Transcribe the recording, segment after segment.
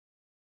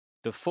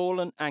The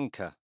Fallen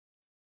Anchor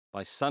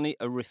by Sonny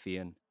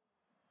Arifien.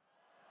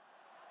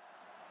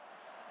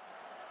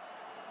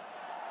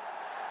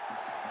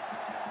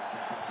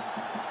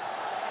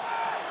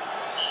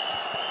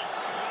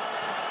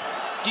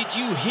 Did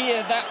you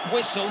hear that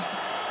whistle?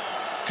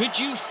 Could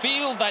you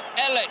feel that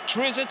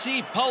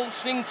electricity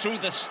pulsing through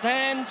the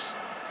stands?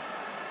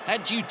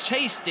 Had you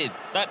tasted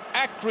that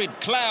acrid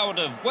cloud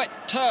of wet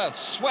turf,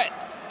 sweat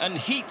and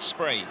heat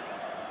spray?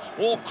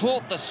 Or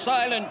caught the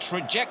silent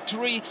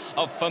trajectory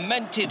of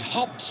fermented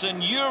hops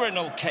and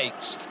urinal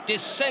cakes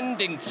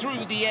descending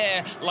through the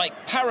air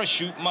like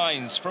parachute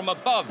mines from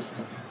above?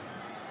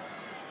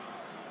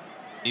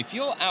 If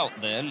you're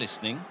out there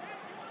listening,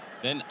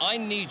 then I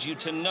need you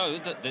to know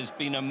that there's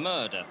been a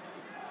murder.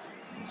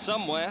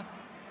 Somewhere,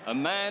 a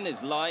man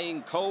is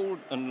lying cold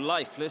and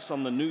lifeless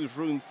on the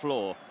newsroom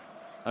floor,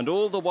 and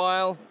all the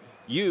while,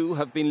 you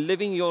have been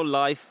living your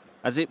life,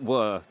 as it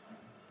were,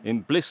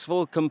 in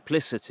blissful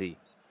complicity.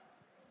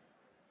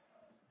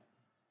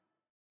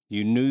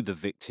 You knew the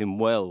victim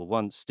well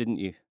once, didn't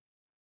you?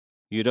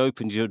 You'd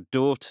opened your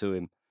door to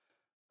him,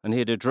 and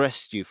he'd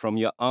addressed you from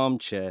your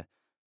armchair,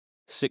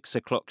 6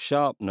 o'clock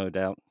sharp, no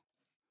doubt.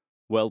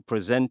 Well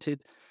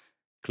presented,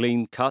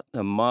 clean-cut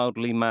and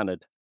mildly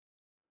mannered.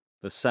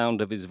 The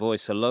sound of his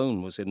voice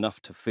alone was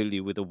enough to fill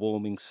you with a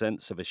warming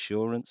sense of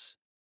assurance.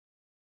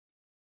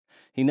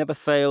 He never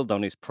failed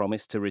on his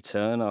promise to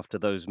return after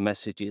those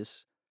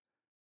messages,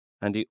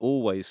 and he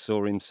always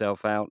saw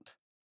himself out,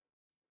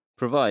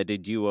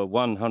 provided you were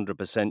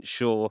 100%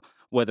 sure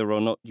whether or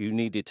not you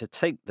needed to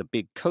take the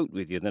big coat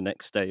with you the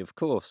next day, of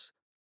course.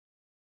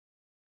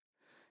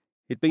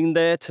 He'd been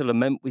there to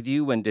lament with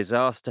you when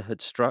disaster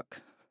had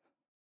struck,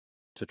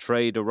 to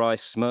trade a wry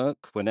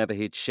smirk whenever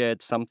he'd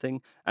shared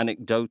something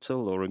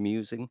anecdotal or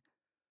amusing,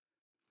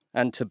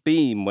 and to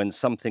beam when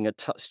something had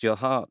touched your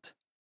heart,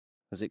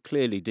 as it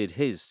clearly did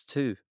his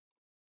too.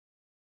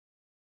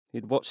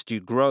 He'd watched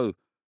you grow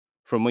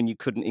from when you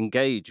couldn't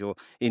engage or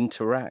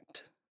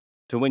interact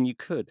to when you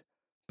could,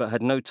 but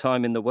had no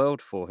time in the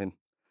world for him.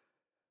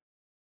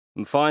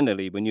 And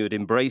finally, when you had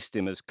embraced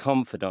him as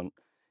confidant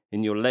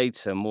in your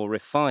later, more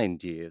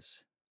refined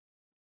years,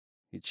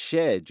 he'd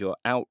shared your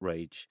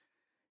outrage,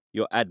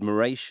 your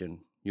admiration,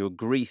 your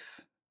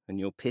grief, and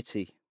your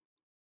pity.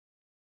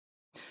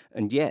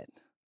 And yet,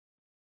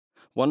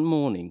 one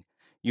morning,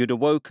 you'd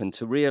awoken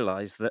to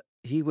realize that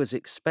he was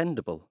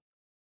expendable.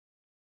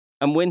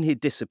 And when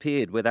he'd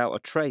disappeared without a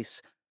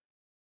trace,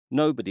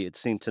 nobody had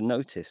seemed to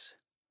notice.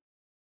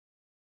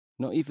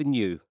 Not even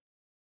you.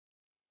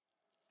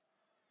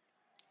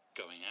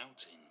 Going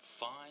out in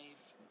 5,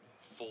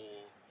 4,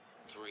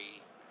 3...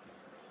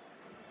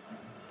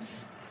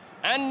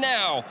 And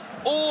now,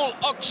 all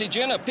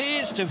oxygen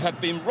appears to have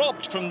been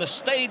robbed from the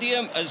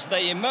stadium as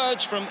they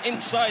emerge from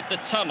inside the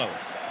tunnel.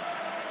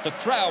 The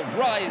crowd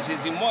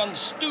rises in one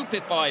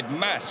stupefied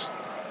mass,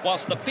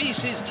 whilst the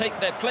pieces take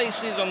their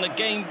places on the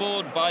game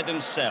board by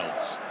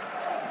themselves.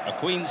 A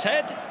queen's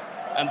head,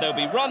 and they'll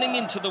be running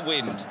into the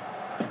wind.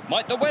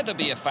 Might the weather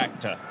be a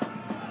factor?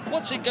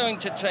 What's it going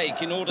to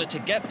take in order to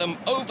get them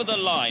over the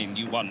line,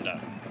 you wonder?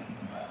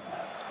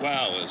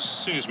 Well, as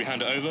soon as we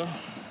hand it over,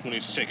 we'll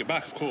need to take it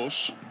back, of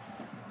course.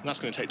 And that's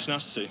going to take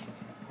tenacity.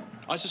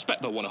 I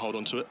suspect they'll want to hold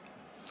on to it.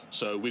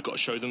 So we've got to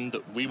show them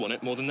that we want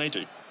it more than they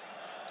do.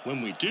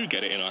 When we do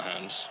get it in our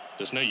hands,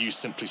 there's no use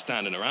simply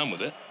standing around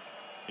with it.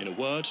 In a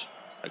word,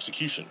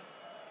 execution.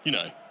 You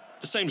know,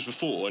 the same as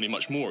before, only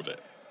much more of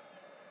it.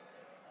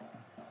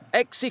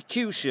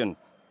 Execution.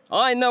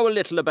 I know a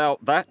little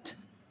about that.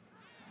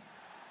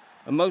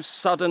 A most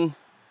sudden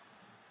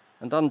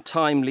and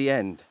untimely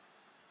end.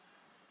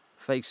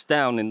 Face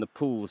down in the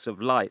pools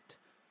of light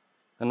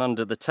and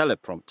under the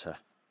teleprompter.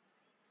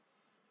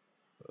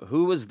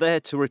 Who was there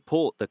to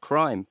report the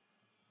crime?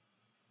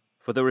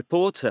 For the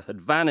reporter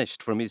had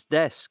vanished from his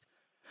desk,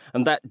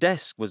 and that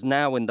desk was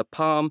now in the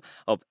palm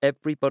of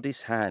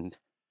everybody's hand.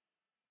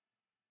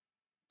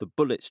 The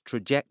bullet's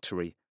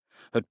trajectory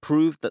had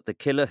proved that the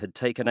killer had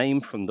taken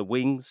aim from the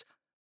wings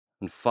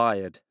and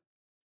fired.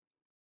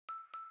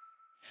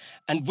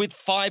 And with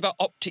fibre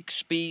optic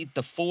speed,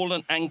 the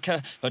fallen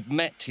anchor had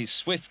met his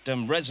swift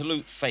and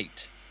resolute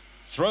fate,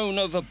 thrown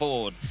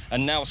overboard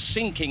and now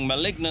sinking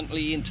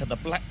malignantly into the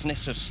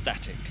blackness of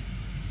static.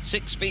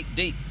 6 feet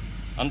deep,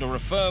 under a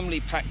firmly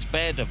packed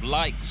bed of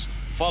likes,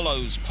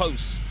 follows,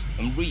 posts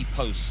and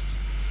reposts.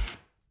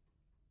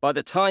 By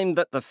the time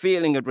that the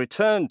feeling had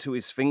returned to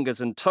his fingers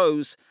and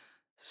toes,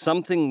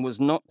 something was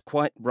not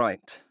quite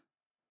right.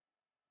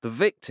 The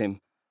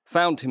victim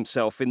found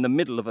himself in the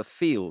middle of a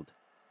field,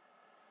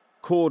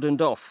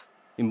 cordoned off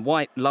in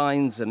white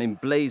lines and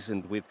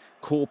emblazoned with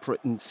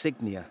corporate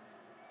insignia,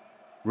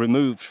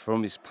 removed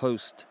from his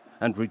post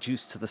and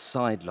reduced to the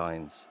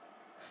sidelines,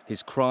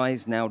 his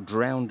cries now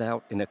drowned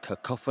out in a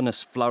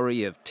cacophonous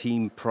flurry of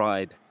team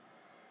pride,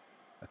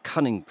 a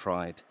cunning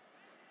pride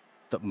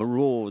that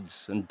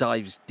marauds and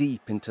dives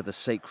deep into the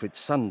sacred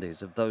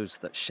Sundays of those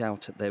that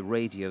shout at their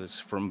radios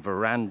from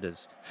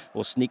verandas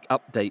or sneak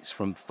updates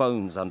from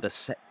phones under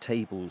set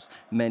tables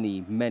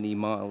many, many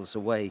miles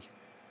away.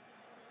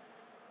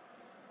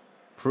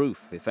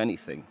 Proof, if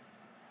anything,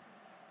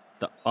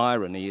 that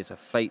irony is a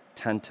fate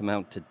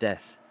tantamount to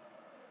death.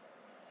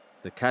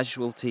 The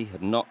casualty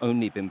had not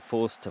only been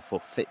forced to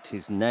forfeit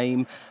his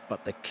name,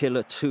 but the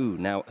killer too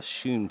now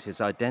assumed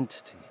his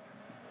identity.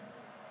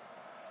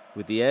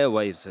 With the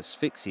airwaves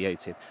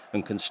asphyxiated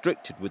and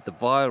constricted with the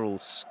viral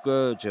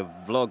scourge of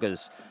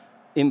vloggers,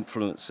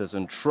 influencers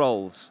and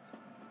trolls,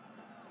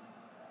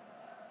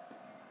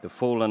 the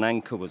fallen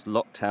anchor was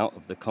locked out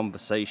of the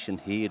conversation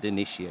he had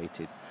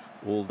initiated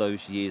all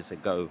those years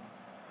ago.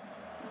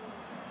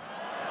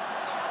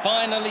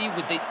 Finally,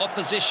 with the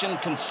opposition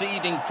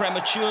conceding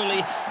prematurely,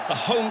 the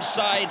home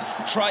side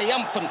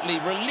triumphantly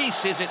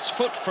releases its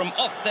foot from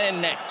off their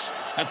necks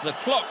as the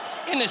clock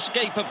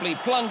inescapably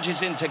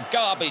plunges into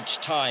garbage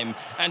time,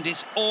 and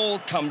it's all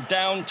come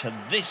down to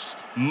this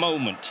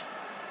moment.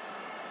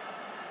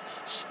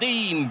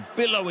 Steam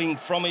billowing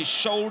from his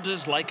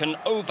shoulders like an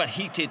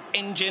overheated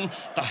engine,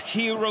 the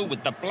hero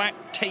with the black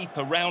tape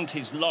around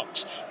his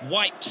locks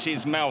wipes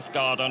his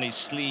mouthguard on his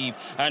sleeve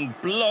and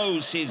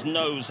blows his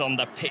nose on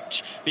the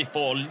pitch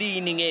before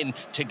leaning in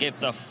to give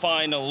the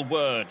final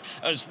word,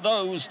 as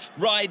those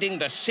riding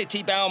the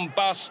city-bound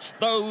bus,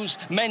 those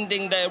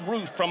mending their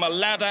roof from a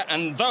ladder,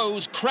 and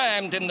those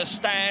crammed in the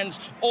stands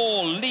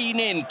all lean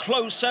in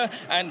closer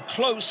and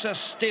closer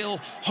still,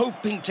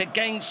 hoping to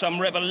gain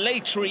some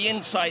revelatory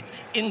insight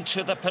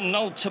into the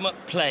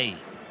penultimate play.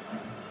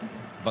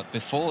 But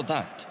before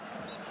that,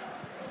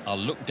 I'll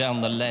look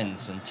down the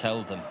lens and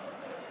tell them,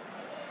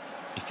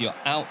 if you're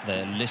out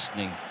there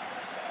listening,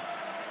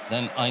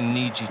 then I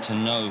need you to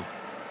know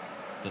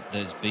that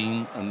there's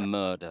been a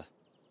murder.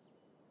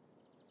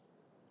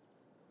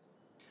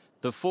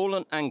 The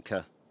Fallen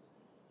Anchor,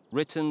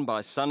 written by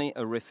Sonny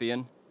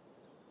Arifien,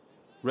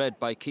 read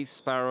by Keith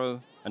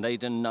Sparrow and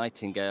Aidan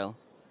Nightingale,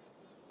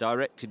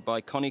 directed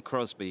by Connie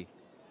Crosby,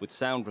 with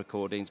sound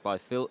recordings by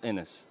Phil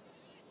Innes.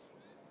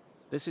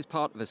 This is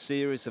part of a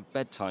series of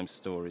bedtime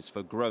stories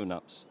for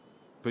grown-ups,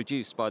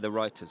 produced by the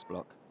Writers'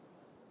 Block.